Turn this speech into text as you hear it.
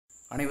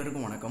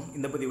அனைவருக்கும் வணக்கம்.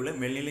 இந்த பதிவில்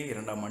மேல்நிலை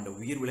 2ஆம் ஆண்டு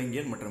உயிர்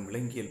விலங்கியல் மற்றும்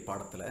விலங்கியல்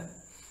பாடத்தில்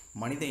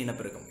மனித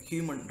இனப்பெருக்கம்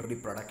ஹியூமன்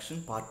ரீப்ரொடக்ஷன்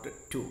பார்ட்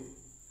 2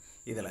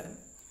 இதில்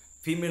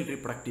female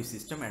reproductive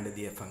system and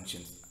their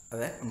functions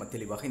அதை நம்ம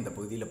தெளிவாக இந்த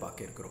பகுதியில்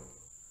பார்க்க இருக்கிறோம்.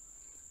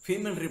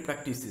 ஃபீமேல்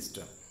ரீப்ரொடக்டிவ்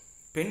சிஸ்டம்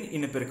பெண்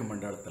இனப்பெருக்க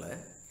மண்டலத்தில்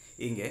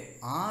இங்கே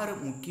 6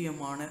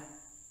 முக்கியமான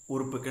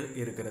உறுப்புகள்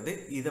இருக்கிறது.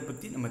 இதை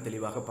பற்றி நம்ம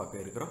தெளிவாக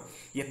பார்க்க இருக்கிறோம்.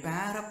 எ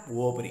பேர் ஆஃப்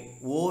ஓவரி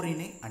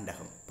ஓரினை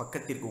அண்டகம்,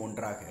 பக்கத்திற்கு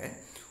ஒன்றாக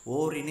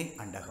ஓரினை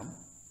அண்டகம்.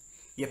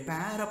 A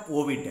pair of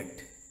oviduct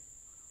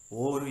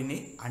ஓரினை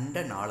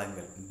அண்ட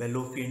நாளங்கள்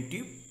fallopian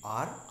tube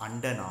or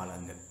அண்ட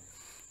நாளங்கள்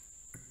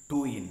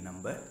 2 in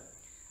number.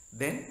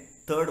 Then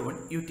third one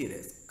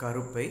uterus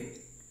கருப்பை,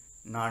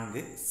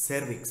 4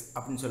 cervix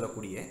அப்படின்னு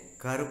சொல்லக்கூடிய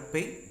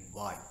கருப்பை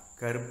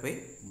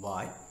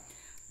வாய்.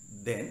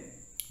 Then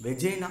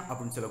vagina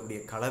அப்படின்னு சொல்லக்கூடிய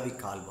கலவி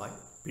கால்வாய்.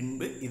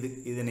 பின்பு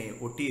இதனை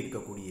ஒட்டி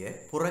இருக்கக்கூடிய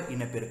புற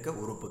இனப்பெருக்க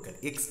உறுப்புகள்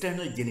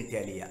external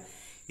genitalia.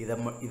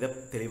 இதை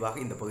தெளிவாக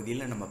இந்த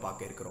பகுதியில் நம்ம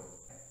பார்க்க இருக்கிறோம்.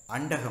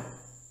 அண்டகம்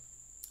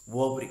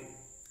ovary.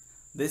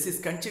 This is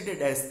considered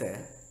as the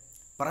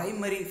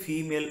primary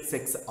female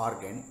sex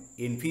organ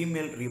in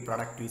female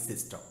reproductive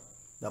system.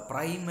 The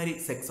primary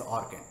sex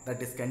organ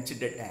that is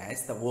considered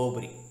as the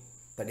ovary,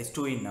 that is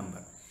 2 in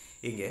number.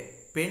 இங்கே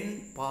பெண்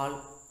பால்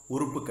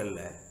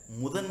உறுப்புகளில்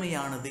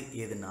முதன்மையானது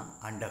எதுனா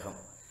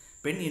அண்டகம்.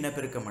 பெண்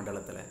இனப்பெருக்க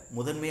மண்டலத்தில்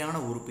முதன்மையான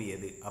உறுப்பு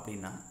எது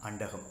அப்படின்னா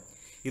அண்டகம்.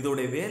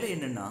 இதோடைய வேலை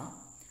என்னன்னா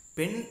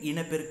பெண்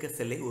இனப்பெருக்க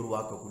செல்லை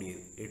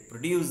உருவாக்கக்கூடியது. இட்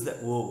ப்ரொடியூஸ் த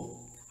ஓவம்,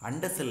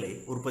 அண்ட செல்லை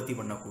உற்பத்தி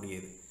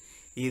பண்ணக்கூடியது.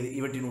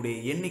 இவற்றினுடைய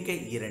எண்ணிக்கை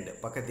 2,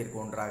 பக்கத்திற்கு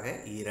ஒன்றாக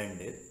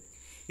 2.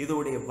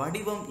 இதோடைய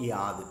வடிவம்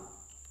யாது?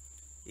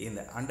 இந்த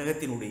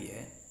அண்டகத்தினுடைய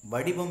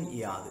வடிவம்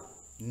யாது?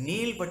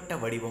 நீள்வட்ட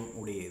வடிவம்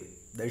உடையது.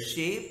 The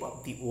shape of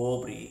the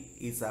ovary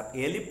is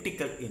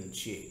elliptical in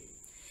shape.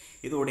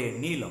 இதோடைய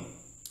நீளம்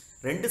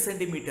 2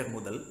 சென்டிமீட்டர்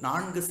முதல்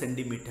 4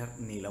 சென்டிமீட்டர்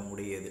நீளம்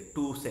உடையது.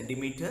 2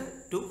 centimetre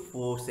to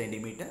 4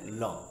 centimetre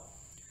long.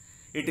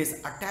 It is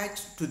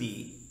attached to the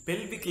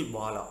pelvic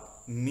wall of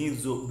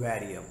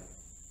mesothelium.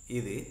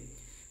 இது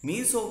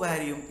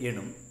மீசோவேரியம்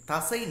எனும்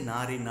தசை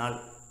நாரினால்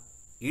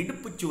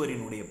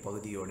இடுப்புச்சுவரினுடைய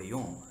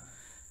பகுதியோடையும்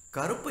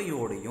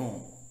கருப்பையோடையும்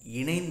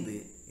இணைந்து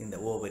இந்த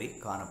ஓவரி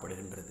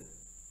காணப்படுகின்றது.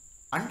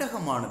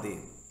 அண்டகமானது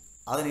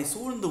அதனை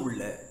சூழ்ந்து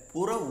உள்ள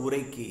புற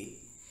உறைக்கு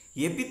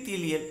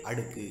எபித்தீலியல்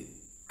அடுக்கு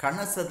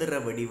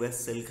கனசதுர வடிவ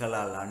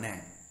செல்களாலான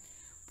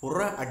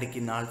புற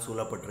அடுக்கினால்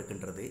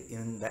சூழப்பட்டிருக்கின்றது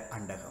இந்த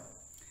அண்டகம்.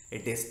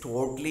 It is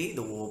totally,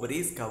 the ovary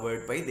is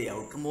covered by the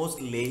outermost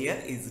layer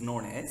is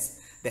known as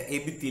the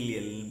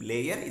epithelial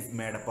layer is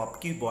made up of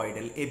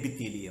cuboidal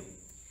epithelium.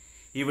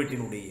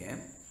 இவற்றினுடைய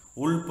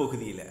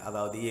உள்பகுதியில்,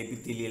 அதாவது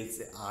எபித்தீலியல்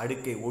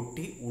அடுக்கை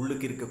ஒட்டி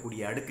உள்ளுக்கு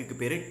இருக்கக்கூடிய அடுக்குக்கு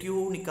பேர்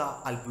tunica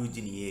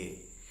அல்புஜினியே.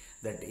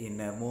 That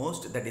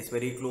innermost, that is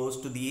very close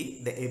to the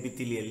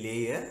epithelial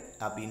layer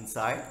up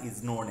inside is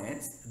known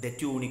as the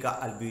tunica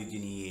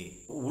albuginea.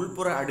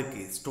 உள்புற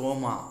அடுக்கு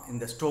stroma.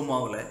 இந்த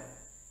ஸ்டோமாவில்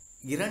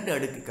 2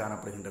 அடுக்கு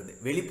காணப்படுகின்றது.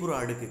 வெளிப்புற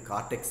அடுக்கு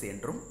கார்டெக்ஸ்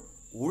என்றும்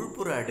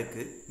உள்புற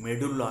அடுக்கு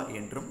மெடுல்லா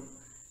என்றும்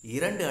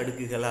 2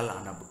 அடுக்குகளால்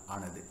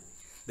ஆனது.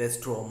 The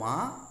stroma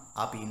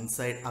up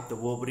inside of the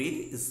ovary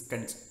is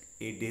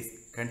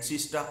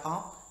consist of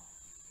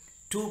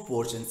 2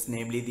 portions,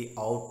 namely the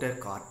outer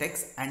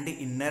cortex and the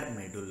inner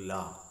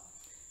medulla.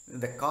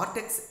 The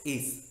cortex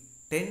is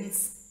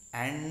dense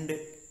and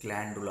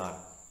glandular.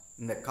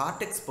 இந்த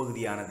கார்டெக்ஸ்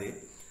பகுதியானது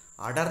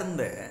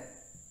அடர்ந்த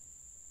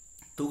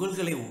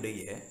துகள்களை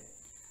உடைய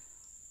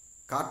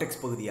கார்டெக்ஸ்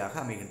பகுதியாக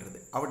அமைகின்றது.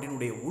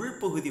 அவற்றினுடைய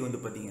உள்பகுதி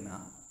பார்த்தீங்கன்னா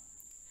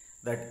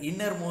that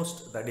innermost,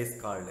 that is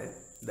called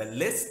the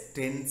less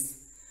dense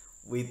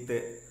with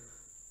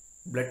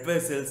blood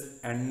vessels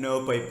and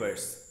nerve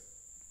fibers.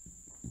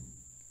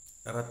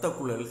 இரத்த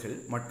குழல்கள்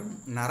மற்றும்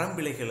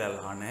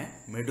நரம்பிழைகளாலான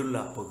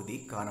மெடுல்லா பகுதி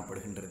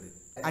காணப்படுகின்றது.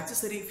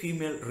 accessory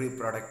female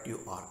reproductive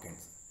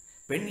organs.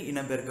 பெண்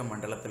இனப்பெருக்க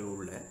மண்டலத்தில்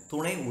உள்ள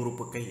துணை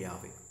உறுப்புகள்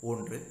யாவை?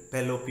 1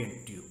 fallopian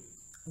tube,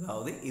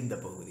 அதாவது இந்த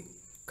பகுதி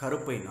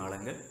கருப்பை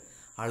நாளங்கள்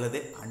அல்லது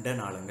அண்ட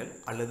நாளங்கள்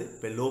அல்லது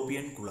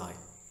fallopian குழாய்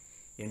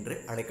என்று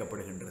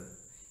அழைக்கப்படுகின்றது.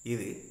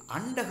 இது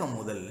அண்டகம்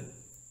முதல்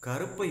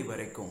கருப்பை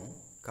வரைக்கும்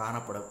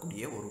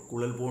காணப்படக்கூடிய ஒரு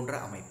குழல் போன்ற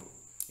அமைப்பு.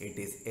 It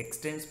is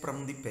extends from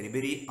the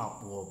periphery of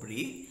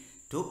ovary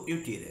to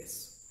uterus.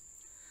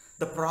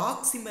 The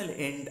proximal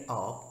end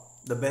of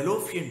the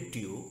fallopian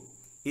tube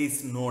is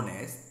known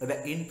as the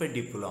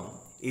infundibulum.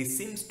 It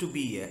seems to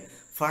be a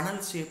funnel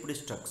shaped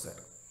structure.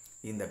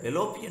 இந்த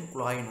fallopian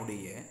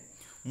குழாயினுடைய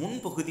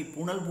முன்பகுதி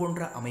புனல்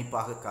போன்ற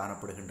அமைப்பாக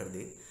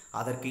காணப்படுகின்றது.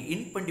 அதற்கு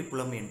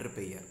இன்ஃபண்டிபுலம் என்று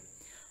பெயர்.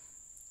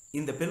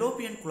 இந்த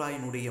fallopian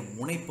குழாயினுடைய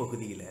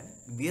முனைப்பகுதியில்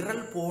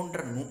விரல்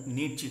போன்ற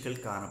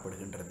நீட்சிகள்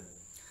காணப்படுகின்றது.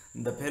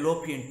 The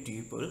fallopian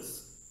tubules,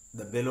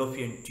 the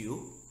fallopian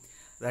tube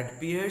that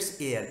bears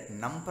a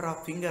number of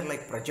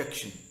finger-like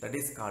projection, that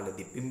is called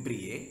the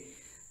fimbriae,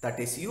 that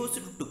is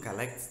used to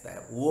collect the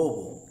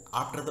ovum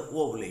after the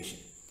ovulation.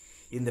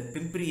 இந்த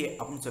பிம்பிரியே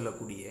அப்படின்னு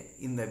சொல்லக்கூடிய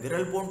இந்த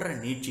விரல் போன்ற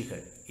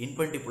நீட்சிகள்,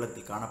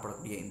 இன்ஃபண்டிபுலத்தில்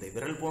காணப்படக்கூடிய இந்த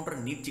விரல் போன்ற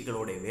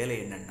நீட்சிகளோட வேலை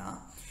என்னன்னா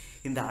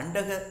இந்த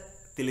அண்டக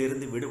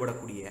திலிருந்து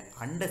விடுபடக்கூடிய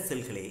அண்ட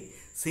செல்களை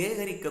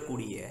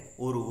சேகரிக்கக்கூடிய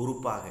ஒரு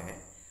உறுப்பாக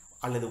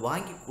அல்லது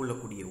வாங்கிக்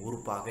கொள்ளக்கூடிய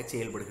உறுப்பாக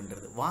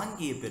செயல்படுகின்றது.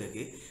 வாங்கிய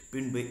பிறகு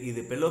பின்பு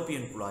இது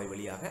பெலோப்பியன் குழாய்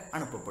வழியாக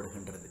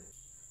அனுப்பப்படுகின்றது.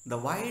 The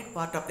wide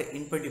part of the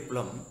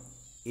infundibulum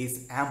is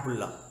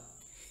ampulla.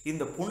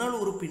 இந்த புனல்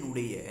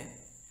உறுப்பினுடைய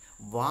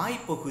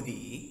வாய்ப்பகுதி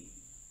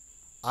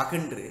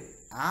அகன்று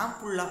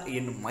ஆம்புல்லா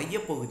என்னும்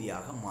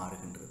மையப்பகுதியாக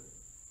மாறுகின்றது.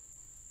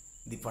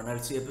 The funnel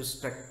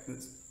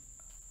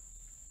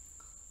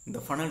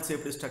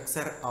shaped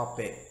structure of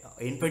a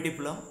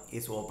infundibulum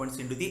is opens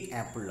into the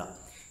ampulla.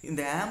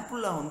 இந்த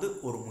ஆம்புல்லா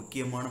ஒரு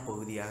முக்கியமான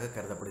பகுதியாக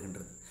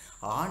கருதப்படுகின்றது.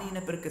 ஆண்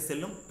இனப்பெருக்க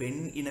செல்லும்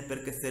பெண்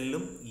இனப்பெருக்க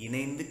செல்லும்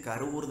இணைந்து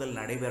கருவுறுதல்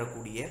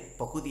நடைபெறக்கூடிய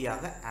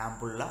பகுதியாக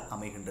ஆம்புல்லா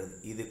அமைகின்றது.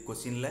 இது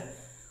கொஸ்டின்ல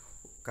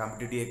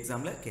காம்படிட்டிவ்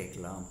எக்ஸாம்ல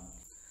கேட்கலாம்.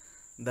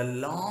 The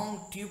long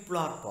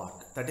tubular part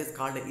that is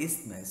called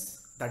isthmus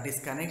that is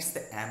connects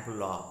the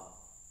ampulla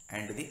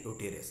and the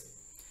uterus.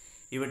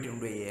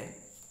 இவற்றினுடைய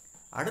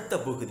அடுத்த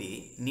பகுதி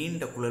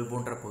நீண்ட குழல்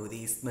போன்ற பகுதி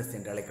இஸ்மஸ்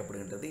என்று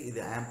அழைக்கப்படுகின்றது. இது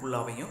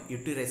ஆம்புல்லாவையும்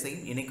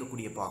யுட்டிரஸையும்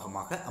இணைக்கக்கூடிய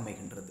பாகமாக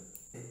அமைகின்றது.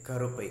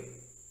 கருப்பை,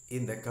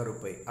 இந்த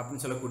கருப்பை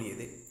அப்படின்னு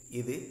சொல்லக்கூடியது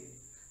இது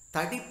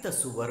தடித்த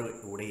சுவர்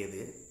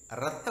உடையது,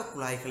 இரத்த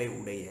குழாய்களை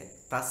உடைய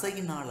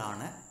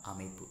தசையினாலான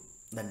அமைப்பு.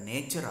 The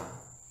nature of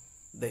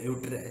the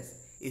uterus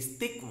is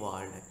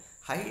thick-walled,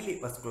 highly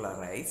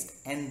vascularized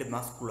and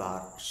muscular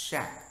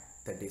sac,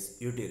 that is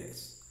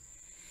uterus.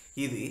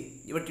 இது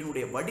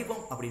இவற்றினுடைய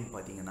வடிவம் அப்படின்னு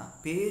பார்த்தீங்கன்னா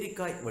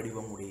பேரிக்காய்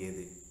வடிவம்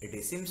உடையது. It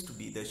seems to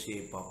be the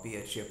shape of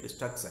pear-shaped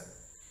structure.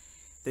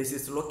 This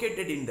is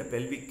located in the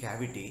pelvic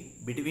cavity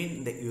between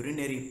the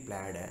urinary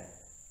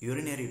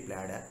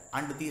bladder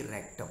and the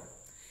rectum.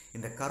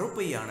 இந்த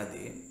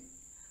கருப்பையானது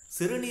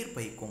சிறுநீர்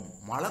பைக்கும்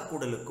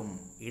மலக்குடலுக்கும்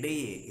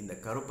இடையே இந்த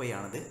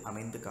கருப்பையானது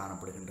அமைந்து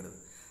காணப்படுகின்றது.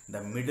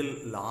 The middle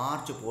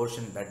large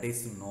portion that is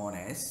known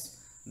as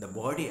the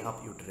body of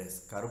uterus,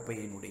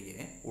 கருப்பையினுடைய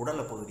உடல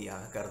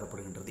பகுதியாக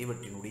கருதப்படுகின்றது.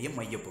 இவற்றினுடைய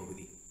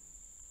மையப்பகுதி.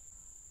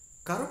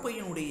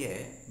 கருப்பையினுடைய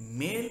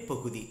மேல்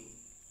பகுதி,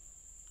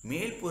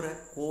 மேல்புற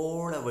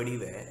கோள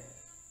வடிவ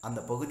அந்த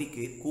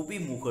பகுதிக்கு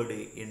குபிமுகடு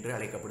என்று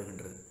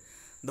அழைக்கப்படுகின்றது.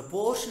 The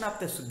portion of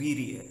the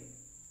superior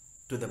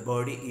to the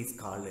body is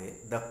called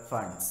the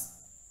pons.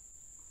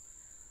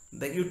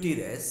 The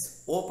uterus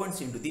opens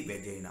into the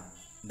vagina.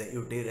 The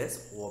uterus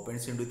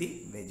opens into the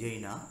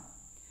vagina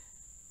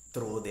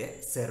through the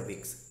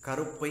cervix.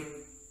 கருப்பை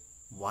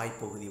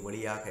வாய்ப்பகுதி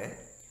வழியாக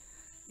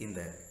இந்த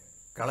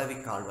கலவி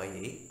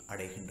கால்வாயை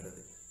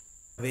அடைகின்றது.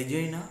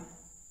 Vagina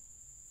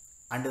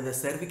and the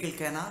cervical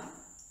canal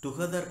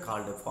together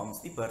called forms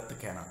the birth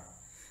canal.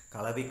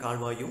 கலவி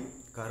கால்வாயும்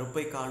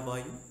கருப்பை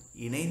கால்வாயும்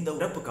இணைந்த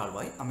இறப்பு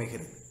கால்வாய்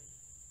அமைகிறது.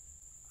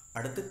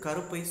 அடுத்து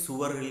கருப்பை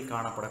சுவர்களில்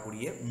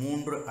காணப்படக்கூடிய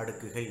 3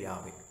 அடுக்குகள்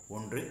யாவை?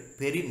 ஒன்று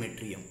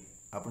பெரிமெட்ரியம்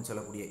அப்படின்னு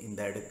சொல்லக்கூடிய இந்த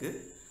அடுக்கு,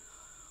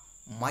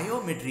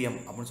 மயோமெட்ரியம்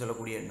அப்படின்னு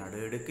சொல்லக்கூடிய நடு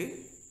அடுக்கு,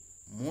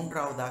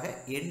 மூன்றாவதாக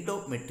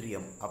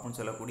எண்டோமெட்ரியம் அப்படின்னு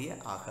சொல்லக்கூடிய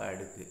அக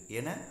அடுக்கு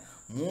என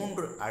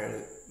 3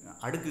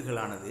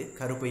 அடுக்குகளானது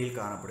கருப்பையில்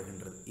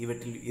காணப்படுகின்றது.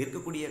 இவற்றில்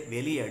இருக்கக்கூடிய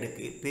வெளி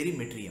அடுக்கு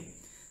perimetrium.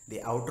 The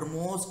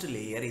outermost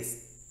layer is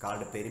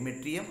called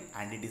perimetrium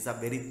and it is a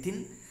very thin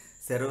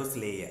serous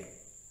layer.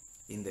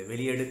 இந்த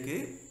வெளியடுக்கு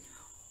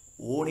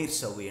ஓனிர்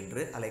சவ்வு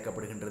என்று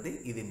அழைக்கப்படுகின்றது.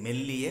 இது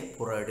மெல்லிய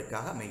புற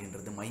அடுக்காக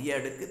அமைகின்றது. மைய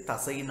அடுக்கு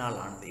தசையினால்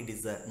ஆனது. It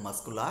is a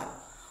muscular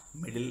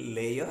middle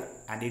layer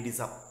and it is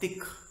a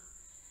thick.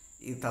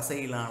 இது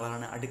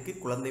தசையினாலான அடுக்கு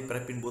குழந்தை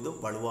பிறப்பின் போது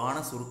வலுவான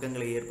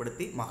சுருக்கங்களை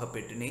ஏற்படுத்தி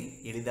மகப்பெற்றினை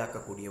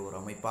எளிதாக்கக்கூடிய ஒரு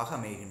அமைப்பாக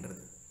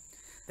அமைகின்றது.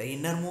 The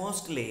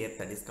innermost layer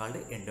that is called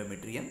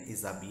endometrium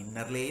is a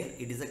inner layer.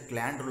 It is a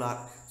glandular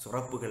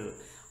சுரப்புகள்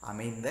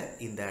அமைந்த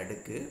இந்த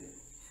அடுக்கு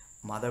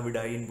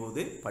மாதவிடாயின்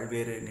போது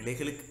பல்வேறு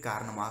நிலைகளுக்கு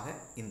காரணமாக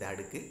இந்த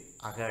அடுக்கு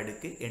அக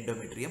அடுக்கு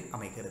எண்டோமெட்ரியம்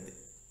அமைகிறது.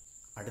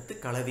 அடுத்து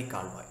கலவி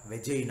கால்வாய்,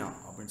 வெஜைனா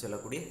அப்படின்னு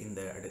சொல்லக்கூடிய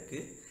இந்த அடுக்கு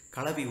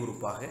கலவி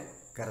உறுப்பாக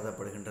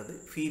கருதப்படுகின்றது.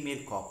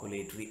 Female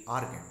காப்புலேட்டரி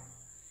organ.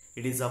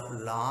 It is of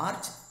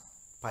large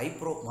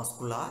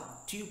பைப்ரோமஸ்குலார்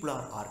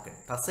tubular organ.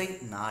 தசை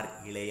நார்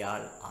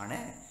இழையால் ஆன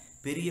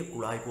பெரிய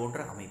குழாய்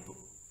போன்ற அமைப்பு.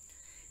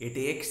 It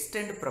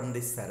extend from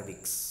the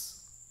cervix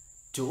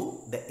to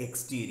the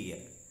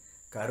exterior.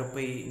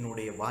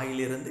 கருப்பையினுடைய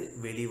வாயிலிருந்து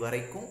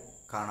வெளிவரைக்கும்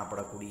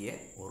காணப்படக்கூடிய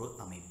ஒரு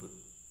அமைப்பு.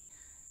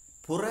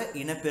 புற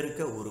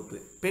இனப்பெருக்க உறுப்பு.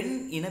 பெண்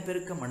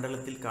இனப்பெருக்க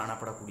மண்டலத்தில்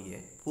காணப்படக்கூடிய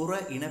புற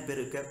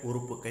இனப்பெருக்க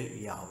உறுப்புகள்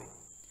யாவை?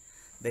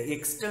 The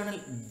external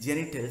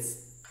genitals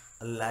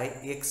lie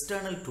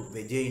external to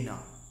vagina.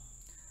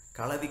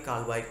 கலவி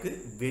கால்வாய்க்கு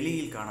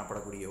வெளியில்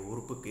காணப்படக்கூடிய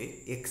உறுப்புக்கு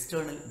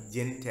எக்ஸ்டர்னல்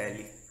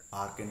ஜெனிட்டாலிக்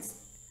ஆர்கன்ஸ்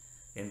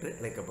என்று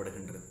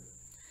அழைக்கப்படுகின்றது.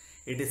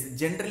 It is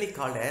generally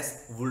called as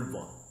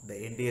vulva. The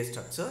entire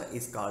structure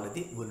is called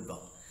the vulva.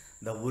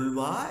 The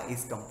vulva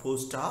is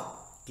composed of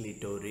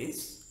clitoris,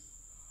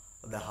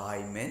 the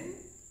hymen,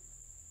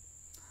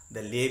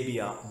 the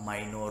labia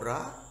minora,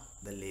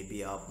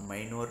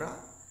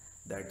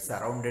 that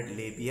surrounded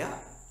labia,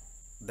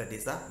 that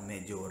is a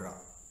majora.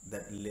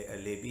 That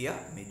labia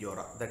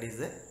majora, that is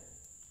the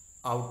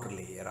outer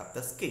layer of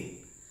the skin.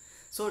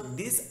 So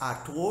these are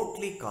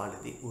totally called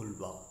the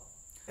vulva.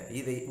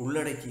 இதை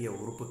உள்ளடக்கிய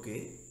உறுப்புக்கு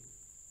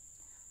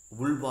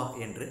Ulva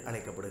என்று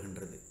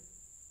அழைக்கப்படுகின்றது.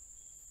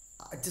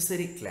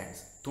 அக்செசரி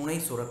glands துணை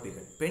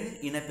சுரப்பிகள். பெண்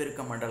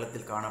இனப்பெருக்க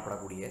மண்டலத்தில்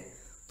காணப்படக்கூடிய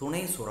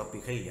துணை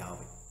சுரப்பிகள்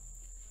யாவை?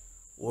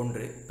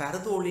 1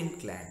 பர்தோலின்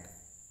கிளாண்ட்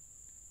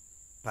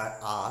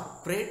ஆர்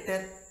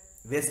பிரேட்டர்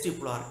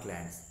வெஸ்டிபுலார்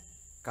கிளாண்ட்ஸ்.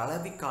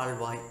 கலவி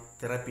கால்வாய்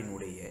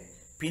திறப்பினுடைய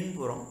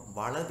பின்புறம்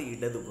வலது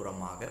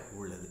இடதுபுறமாக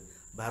உள்ளது.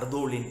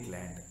 பர்தோலின்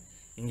கிளாண்ட்.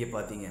 இங்கே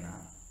பார்த்தீங்கன்னா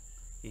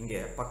இங்கே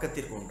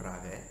பக்கத்திற்கு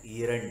ஒன்றாக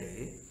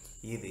 2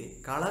 இது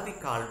கலவி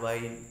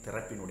கால்வாயின்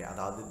திறப்பினுடைய,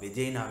 அதாவது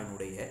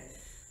வெஜைனாவினுடைய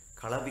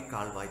கலவி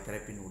கால்வாய்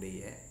திறப்பினுடைய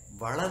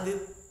வலது,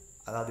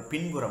 அதாவது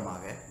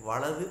பின்புறமாக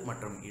வலது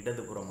மற்றும்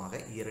இடதுபுறமாக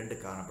 2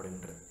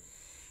 காணப்படுகின்றது.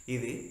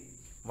 இது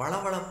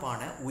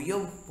வளவளப்பான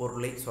உயவு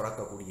பொருளை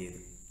சுரக்கக்கூடியது.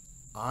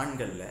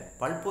 ஆண்களில்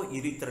பல்போ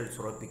இரித்திரல்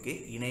சுரப்பிக்கு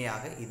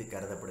இணையாக இது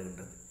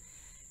கருதப்படுகின்றது.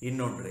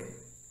 இன்னொன்று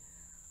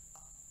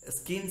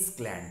ஸ்கின்ஸ்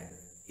கிளாண்ட்.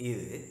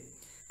 இது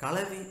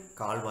கலவி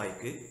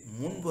கால்வாய்க்கு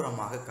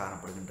முன்புறமாக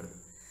காணப்படுகின்றது.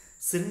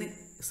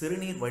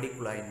 சிறுநீர்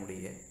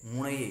வடிகுழாயினுடைய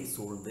முனையை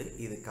சூழ்ந்து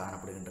இது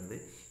காணப்படுகின்றது.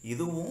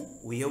 இதுவும்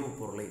உயவு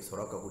பொருளை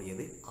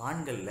சுரக்கக்கூடியது.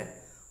 ஆண்களில்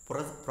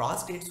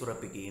புராஸ்டேட்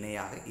சுரப்பிக்கு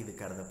இணையாக இது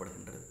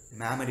கருதப்படுகின்றது.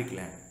 மேமரி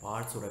கிளாண்ட்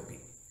பால் சுரப்பி.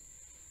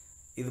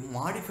 இது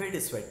மாடிஃபைடு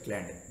ஸ்வெட்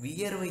கிளாண்ட்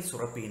வியர்வை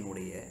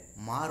சுரப்பியினுடைய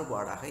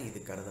மாறுபாடாக இது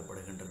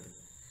கருதப்படுகின்றது.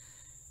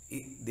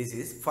 This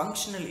is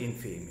functional in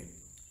female.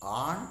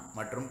 ஆண்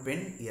மற்றும்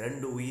பெண்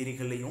 2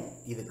 உயிரிகளையும்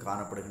இது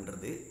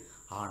காணப்படுகின்றது.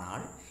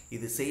 ஆனால்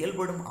இது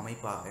செயல்படும்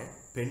அமைப்பாக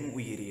பெண்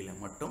உயிரியில்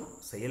மட்டும்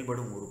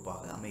செயல்படும்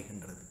உறுப்பாக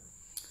அமைகின்றது.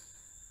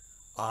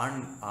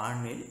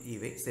 ஆணில்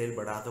இவை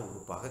செயல்படாத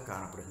உறுப்பாக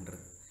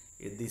காணப்படுகின்றது.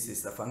 This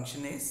is the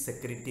function is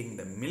செக்ரிட்டிங்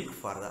the milk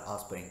for the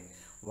offspring.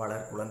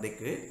 வளர்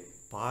குழந்தைக்கு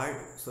பால்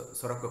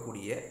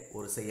சுரக்கக்கூடிய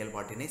ஒரு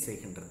செயல்பாட்டினை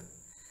செய்கின்றது.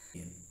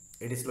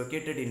 It is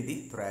located in the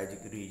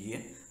thoracic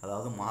region,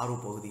 அதாவது மாறு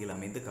பகுதியில்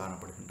அமைந்து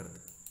காணப்படுகின்றது.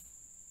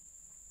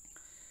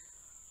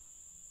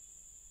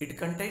 It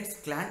contains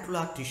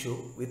glandular tissue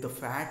with a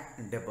fat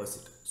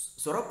deposit.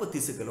 சுரப்பு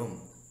திசுக்களும்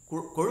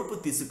கொழுப்பு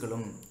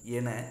திசுக்களும்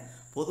என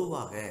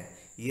பொதுவாக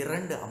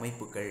 2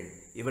 அமைப்புகள்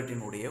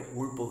இவற்றினுடைய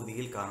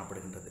உள்பகுதியில்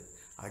காணப்படுகின்றது.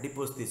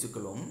 அடிப்போஸ்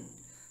திசுக்களும்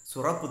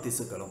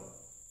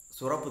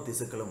சுரப்பு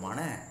திசுக்களுமான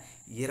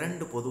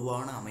 2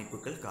 பொதுவான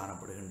அமைப்புகள்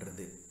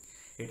காணப்படுகின்றது.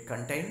 It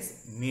contains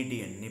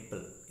median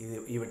nibble.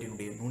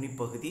 இவற்றினுடைய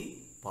நுனிப்பகுதி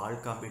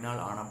பால்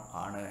காம்பினால்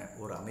ஆன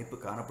ஒரு அமைப்பு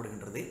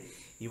காணப்படுகின்றது.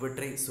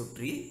 இவற்றை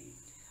சுற்றி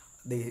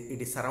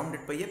it is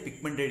surrounded by a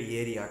pigmented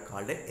area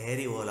called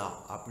areola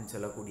அப்படின்னு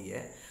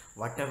சொல்லக்கூடிய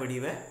வட்ட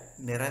வடிவ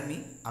நிறமி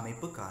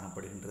அமைப்பு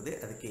காணப்படுகின்றது.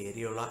 அதுக்கு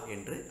ஏரியோலா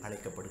என்று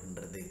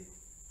அழைக்கப்படுகின்றது.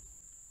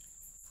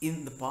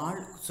 இந்த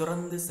பால்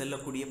சுரந்து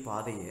செல்லக்கூடிய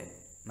பாதையை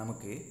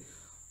நமக்கு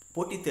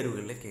போட்டித்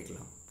தேர்வுகளில்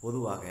கேட்கலாம்.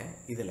 பொதுவாக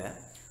இதில்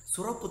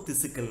சுரப்பு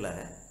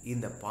திசுக்களில்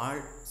இந்த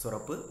பால்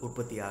சுரப்பு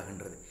உற்பத்தி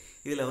ஆகின்றது.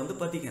 இதில்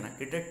பார்த்திங்கன்னா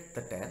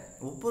கிட்டத்தட்ட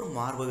ஒவ்வொரு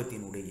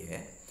மார்பகத்தினுடைய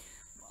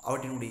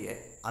அவற்றினுடைய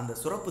அந்த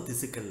சுரப்பு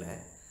திசுக்களில்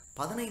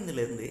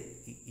 15லிருந்து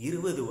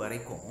 20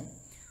 வரைக்கும்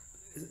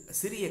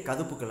சிறிய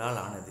கதுப்புகளால்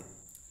ஆனது.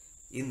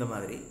 இந்த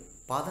மாதிரி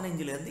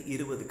 15லிருந்து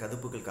 20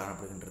 கதுப்புகள்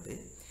காணப்படுகின்றது.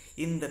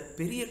 இந்த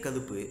பெரிய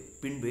கதுப்பு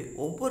பின்பு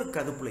ஒவ்வொரு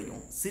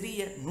கதுப்புலையும்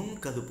சிறிய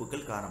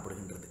நுண்கதுப்புகள்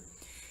காணப்படுகின்றது.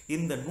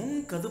 இந்த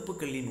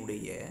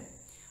நுண்கதுப்புகளினுடைய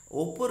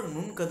ஒவ்வொரு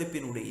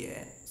நுண்கதுப்பினுடைய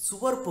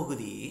சுவர்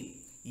பகுதி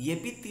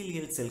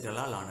எபித்தீலியல்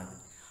செல்களால் ஆனது.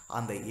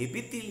 அந்த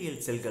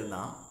எபித்தீலியல் செல்கள்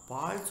தான்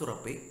பால்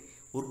சுரப்பை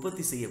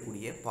உற்பத்தி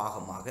செய்யக்கூடிய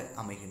பாகமாக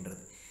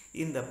அமைகின்றது.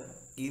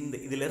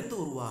 இதிலிருந்து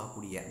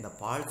உருவாகக்கூடிய அந்த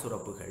பால்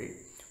சுரப்புகள்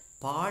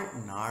பால்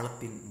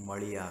நாளத்தின்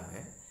வழியாக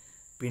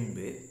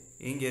பின்பு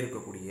இங்கே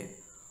இருக்கக்கூடிய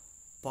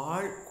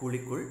பால்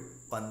குழிக்குள்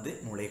வந்து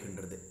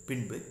நுழைகின்றது.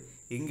 பின்பு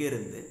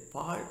இங்கிருந்து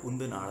பால்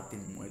உந்து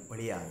நாளத்தின்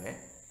வழியாக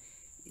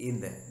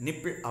இந்த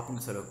நிப்பிள்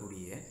அப்படின்னு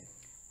சொல்லக்கூடிய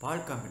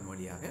பால் காம்பின்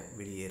வழியாக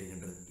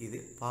வெளியேறுகின்றது. இது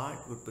பால்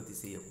உற்பத்தி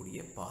செய்யக்கூடிய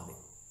பாதை.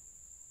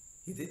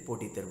 இது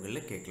போட்டித்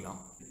தேர்வுகளில்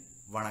கேட்கலாம்.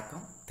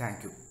 வணக்கம்.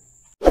 தேங்க்யூ.